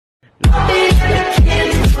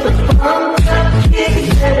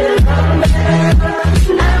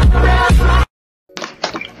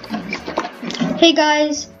Hey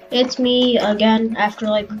guys, it's me again after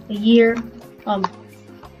like a year.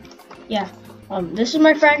 This is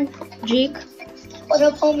my friend Jeek. What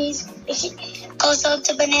up, homies? Goes up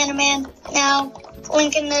to Banana Man now.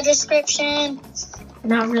 Link in the description.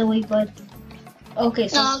 Not really, but okay.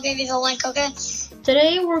 So no, I'll give you the link. Okay.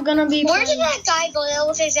 Today we're gonna be. Where did that guy go? That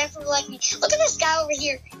looks exactly like me. Look at this guy over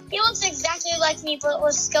here. He looks exactly like me, but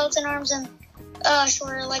with skeleton arms and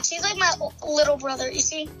shorter legs. He's like my little brother. You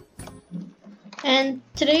see? And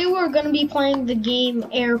today we're gonna be playing the game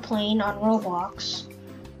Airplane on Roblox.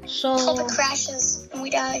 So hope it crashes and we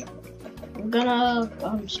die. We're gonna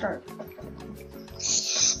start.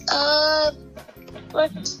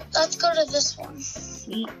 Let's go to this one.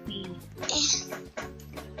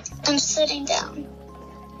 I'm sitting down.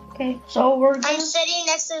 Okay, so I'm sitting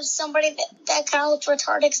next to somebody that kind of looks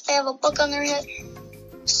retarded because they have a book on their head.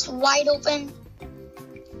 It's wide open.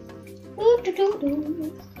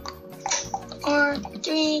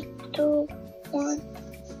 3, 2, 1.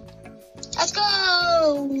 Let's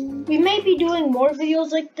go! We may be doing more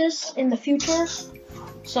videos like this in the future.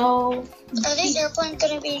 So Is this airplane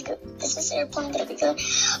gonna be good?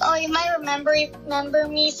 Oh, you might remember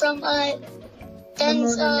me from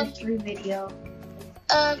Ben's Murder Mystery video.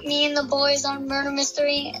 Me and the boys on Murder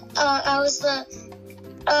Mystery. I was the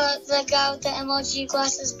guy with the MLG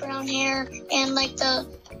glasses, brown hair, and like the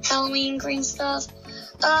Halloween green stuff.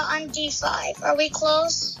 I'm D5. Are we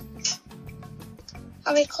close?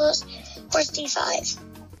 Where's D5?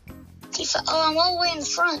 D5. Oh, I'm all the way in the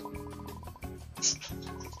front.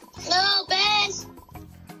 No, Ben!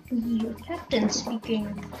 Your captain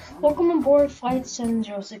speaking. Welcome aboard Flight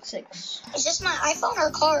 7066. Is this my iPhone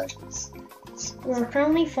or card? We're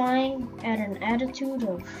currently flying at an altitude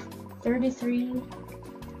of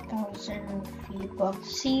 33,000 feet above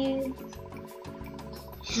sea.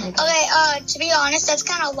 Okay, to be honest, that's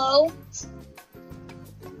kind of low.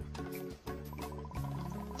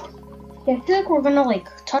 Yeah, I feel like we're gonna like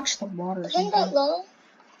touch the water. Isn't that low? I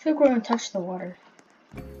feel like we're gonna touch the water.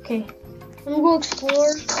 Okay, I'm gonna go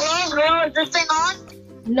explore. Is this thing on?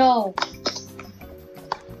 No.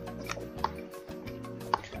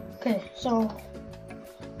 Okay, so.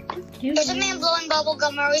 There's a man blowing bubble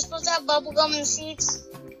gum. Are we supposed to have bubble gum in the seats?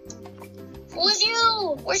 Who is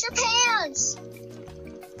you? Where's your pants?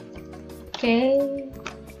 Okay.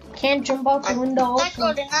 Can't jump out the window. That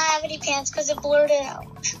girl did not have any pants because it blurred it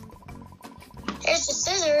out. There's the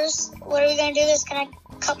scissors. What are we gonna do this? Can I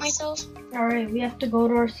cut myself? Alright, we have to go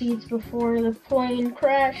to our seats before the plane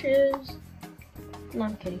crashes. No,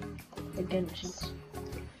 I'm kidding. We're getting seats.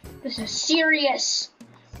 This is serious.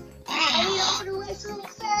 I need to open a restroom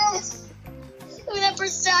fast. Look at that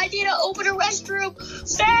person. I need to open a restroom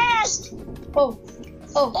fast.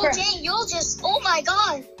 Oh, crap. Dang, you'll just. Oh my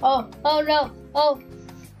god. Oh no. Oh.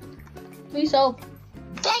 Please help.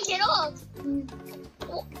 Dang, get off. You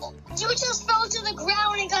just fell to the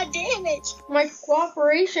ground and got damaged. My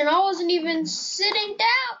cooperation. I wasn't even sitting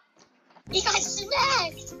down. You got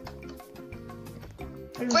smacked.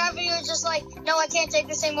 Gravity was just like, no, I can't take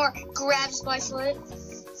this anymore. Grabs my foot.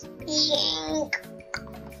 Yank.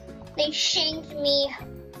 They shanked me.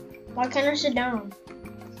 Why can't I sit down?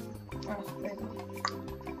 Oh, there we go.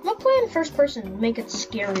 I'm not playing first person to make it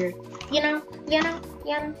scarier. You know.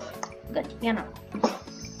 Good,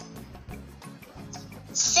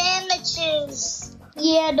 Sandwiches.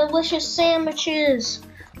 Yeah, delicious sandwiches.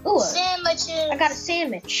 Ooh, sandwiches. I got a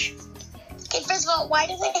sandwich. Okay, first of all, why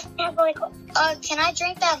do they have like, can I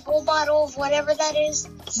drink that whole bottle of whatever that is?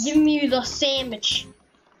 Give me the sandwich.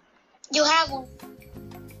 You have one.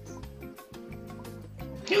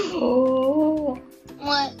 Oh.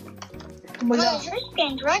 What? Oh my god. You're just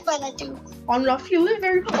getting dragged by that dude. I'm not feeling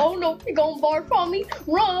very. Oh no, you're gonna barf on me.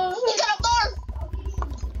 Run. You got a barf.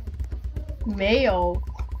 Mayo.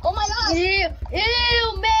 Oh my god. Ew,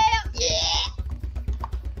 mayo. Yeah.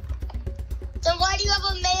 Then why do you have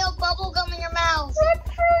a mayo bubble gum in your mouth? Run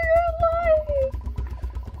for your life.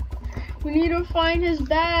 We need to find his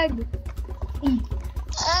bag.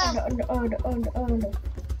 Oh no.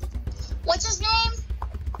 What's his name?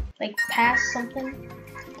 Like pass something.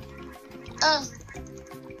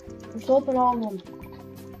 Let's open all of them.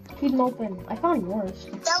 Keep them open. I found yours.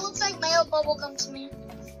 That looks like mayo bubble gum to me.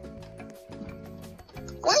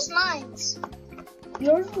 Where's mine?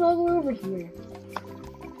 Yours is all the way over here.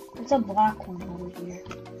 It's a black one over here.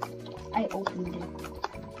 I opened it.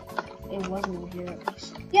 It wasn't over here at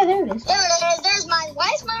least. Yeah, there it is. There it is. There's mine. Why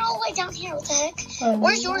is mine all the way down here? What the heck?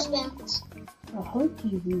 Where's yours, Ben? A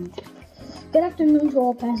hokey root. Good afternoon to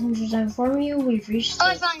all passengers. I inform you we've reached. Oh,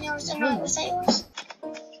 I found yours. I know. Was that yours?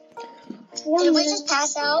 4 Did we minutes. just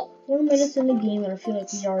pass out? 4 minutes in the game, and I feel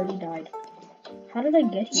like we already died. How did I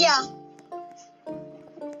get here? Yeah.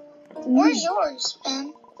 Where's yours,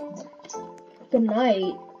 Ben? Good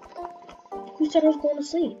night. Who said I was going to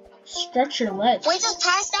sleep? Stretch your legs. We just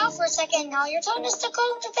passed out for a second. Now you're telling us to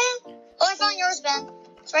go to Ben? Oh, I found yours, Ben.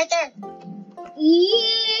 It's right there.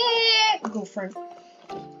 Yeah. Go for it.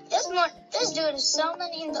 This dude is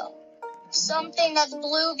summoning something that's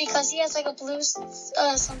blue because he has like a blue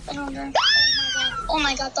something under him. Oh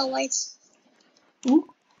my god, the lights. Ooh.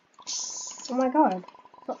 Oh my god.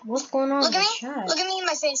 What's going on? Look at me. Chat? Look at me in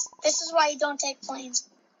my face. This is why you don't take planes.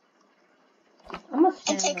 I'm a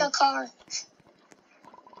And take a car.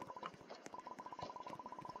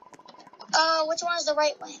 Which one is the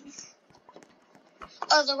right wing?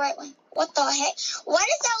 Oh, the right wing. What the heck? Why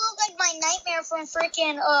does that look like my nightmare from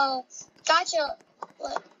freaking, Gotcha?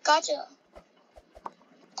 What? Gotcha.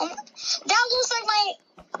 That looks like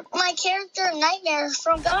my character Nightmare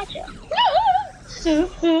from Gotcha.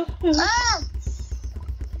 Ah!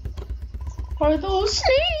 Are those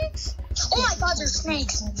snakes? Oh my god, there's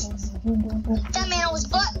snakes. That man was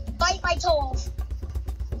bite my toe off.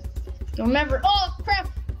 Remember, oh crap.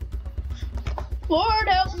 Lord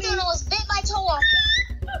help me. That man was bit my toe off.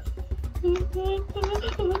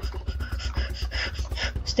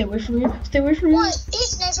 Stay away from me. Stay away from me. What? These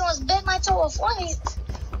snakes almost bit my toe off. What?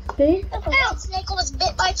 Stay. That snake almost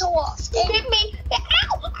bit my toe off. You bit me.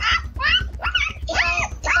 Ow. If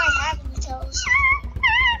I have any toes.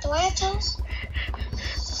 Do I have toes?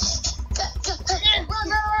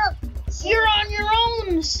 Run. You're on your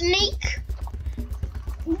own, snake.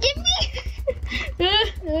 Get me.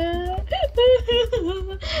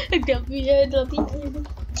 Don't be dead. Don't be dead.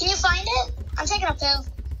 Can you find it? I'm taking a pill.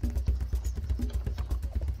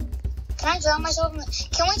 Can I drown myself?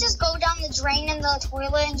 Can we just go down the drain in the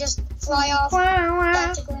toilet and just fly off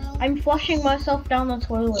back to ground? I'm flushing myself down the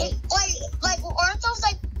toilet. Like aren't those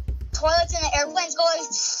like toilets in the airplanes go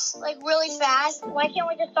like really fast? Why can't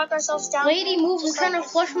we just suck ourselves down? Lady, move! I'm trying to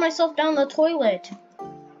flush myself down the toilet.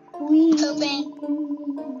 Pooping.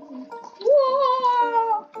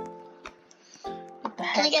 Whoa! What the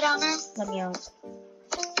heck? Can we get out now? Let me out.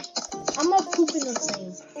 I'm not pooping the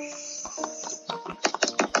thing.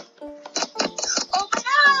 Open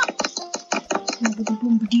up!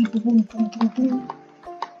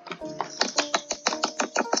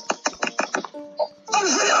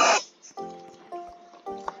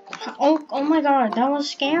 Oh my god, that was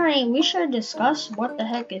scary. We should discuss what the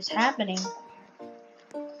heck is happening.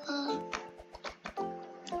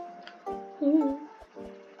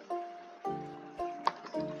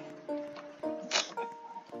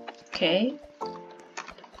 Okay.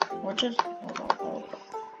 We're just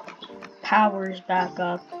power's back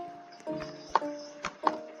up.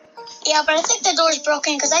 Yeah, but I think the door's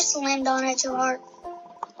broken because I slammed on it too hard.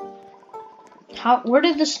 Where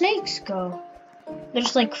did the snakes go? They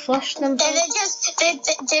just like flushed them. Did they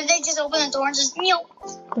just open the door and just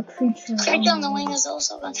The creature on the wing is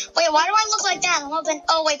also gone. Wait, why do I look like that? I'm open.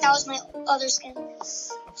 Oh wait, that was my other skin.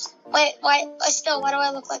 Wait, why do I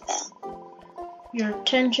look like that? Your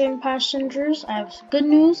attention, passengers. I have good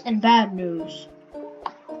news and bad news.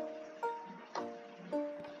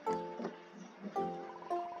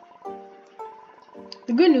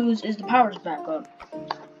 The good news is the power's back up.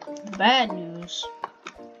 The bad news.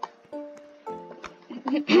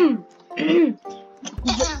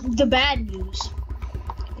 the bad news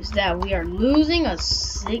is that we are losing a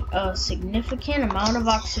significant amount of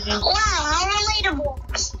oxygen. Wow, I'm relatable.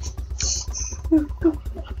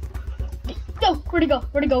 No, where'd he go?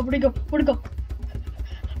 Where'd he go? Where'd he go? Where'd he go?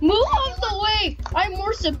 Move out the way! I'm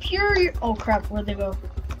more superior. Oh crap, where'd they go?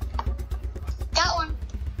 That one.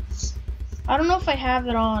 I don't know if I have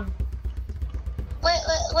it on. Wait,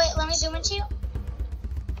 let me zoom into you.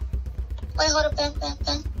 Wait, hold up, Ben.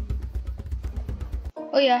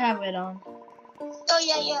 Oh yeah, I have it on. Oh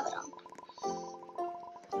yeah, you have it on.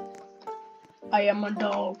 I am a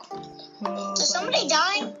dog. Did somebody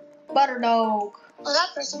die? Butter dog. Oh,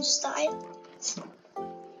 that person just died.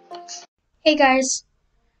 Hey guys.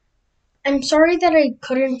 I'm sorry that I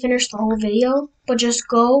couldn't finish the whole video, but just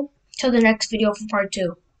go to the next video for part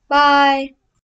 2. Bye!